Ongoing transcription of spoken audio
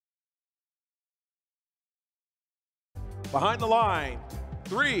behind the line.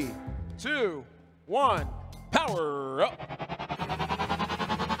 3, 2, 1, power up.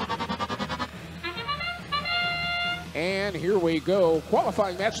 And here we go.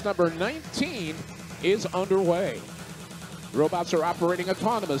 Qualifying match number 19 is underway. Robots are operating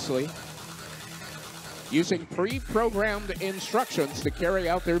autonomously, using pre-programmed instructions to carry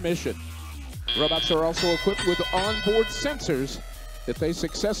out their mission. Robots are also equipped with onboard sensors that they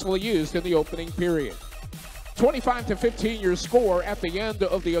successfully used in the opening period. 25-15 your score at the end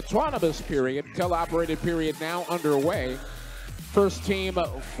of the autonomous period. Teleoperated period now underway. First team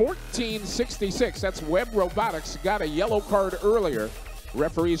 1466, that's Web Robotics, got a yellow card earlier.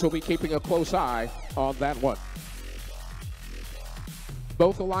 Referees will be keeping a close eye on that one.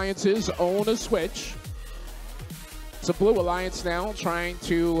 Both alliances own a switch. It's a blue alliance now trying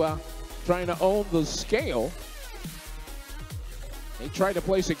to own the scale. They tried to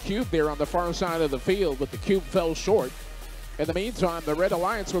place a cube there on the far side of the field, but the cube fell short. In the meantime, the Red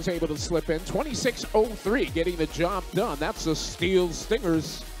Alliance was able to slip in. 26:03, getting the job done. That's the Steel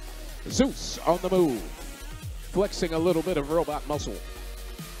Stingers. Zeus on the move, flexing a little bit of robot muscle.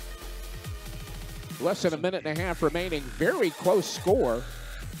 Less than a minute and a half remaining. Very close score.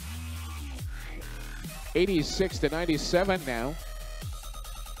 86-97 now.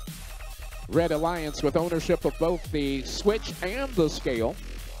 Red Alliance with ownership of both the switch and the scale.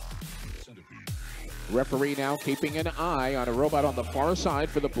 Referee now keeping an eye on a robot on the far side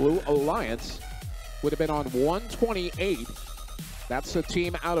for the Blue Alliance. Would have been on 128. That's the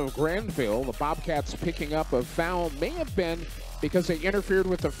team out of Granville. The Bobcats picking up a foul. May have been because they interfered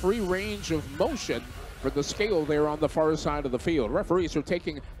with the free range of motion for the scale there on the far side of the field. Referees are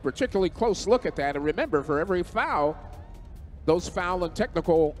taking a particularly close look at that. And remember, for every foul, those foul and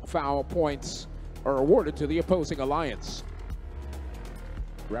technical foul points are awarded to the opposing alliance.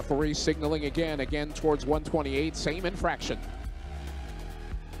 Referee signaling again towards 128, same infraction.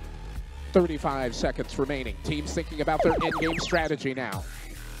 35 seconds remaining. Teams thinking about their in-game strategy now.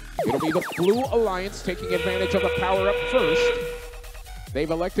 It'll be the Blue Alliance taking advantage of the power-up first.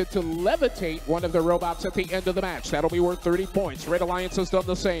 They've elected to levitate one of the robots at the end of the match. That'll be worth 30 points. Red Alliance has done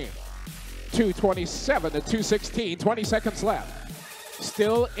the same. 2:27 to 2:16, 20 seconds left.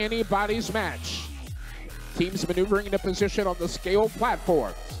 Still anybody's match. Teams maneuvering into position on the scale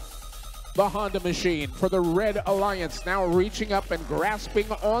platforms. The Honda machine for the Red Alliance now reaching up and grasping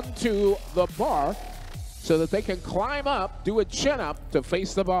onto the bar so that they can climb up, do a chin-up to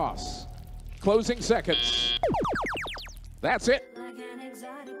face the boss. Closing seconds. That's it. Like an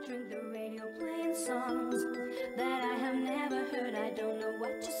exotic drink, the radio playing songs that I have never heard. I don't know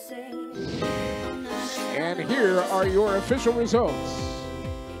what to say. And here are your official results.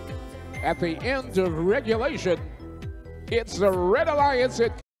 At the end of regulation, it's the Red Alliance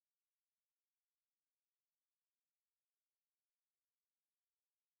at